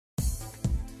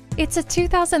It's a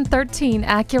 2013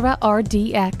 Acura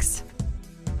RDX.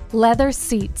 Leather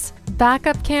seats,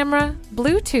 backup camera,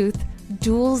 Bluetooth,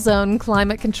 dual zone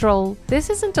climate control.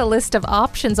 This isn't a list of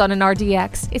options on an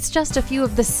RDX, it's just a few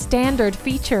of the standard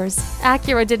features.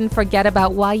 Acura didn't forget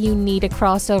about why you need a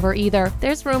crossover either.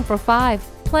 There's room for 5,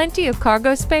 plenty of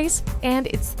cargo space, and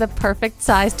it's the perfect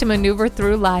size to maneuver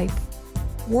through life.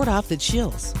 Ward off the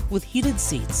chills with heated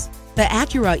seats. The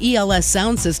Acura ELS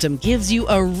sound system gives you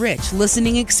a rich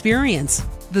listening experience.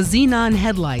 The xenon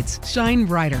headlights shine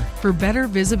brighter for better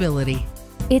visibility.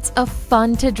 It's a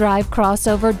fun-to-drive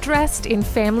crossover dressed in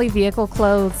family vehicle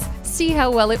clothes. See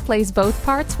how well it plays both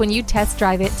parts when you test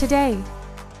drive it today.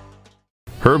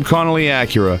 Herb Connolly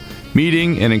Acura,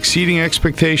 meeting and exceeding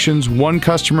expectations one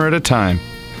customer at a time.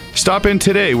 Stop in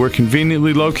today. We're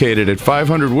conveniently located at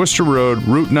 500 Worcester Road,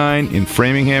 Route 9 in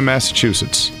Framingham,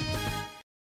 Massachusetts.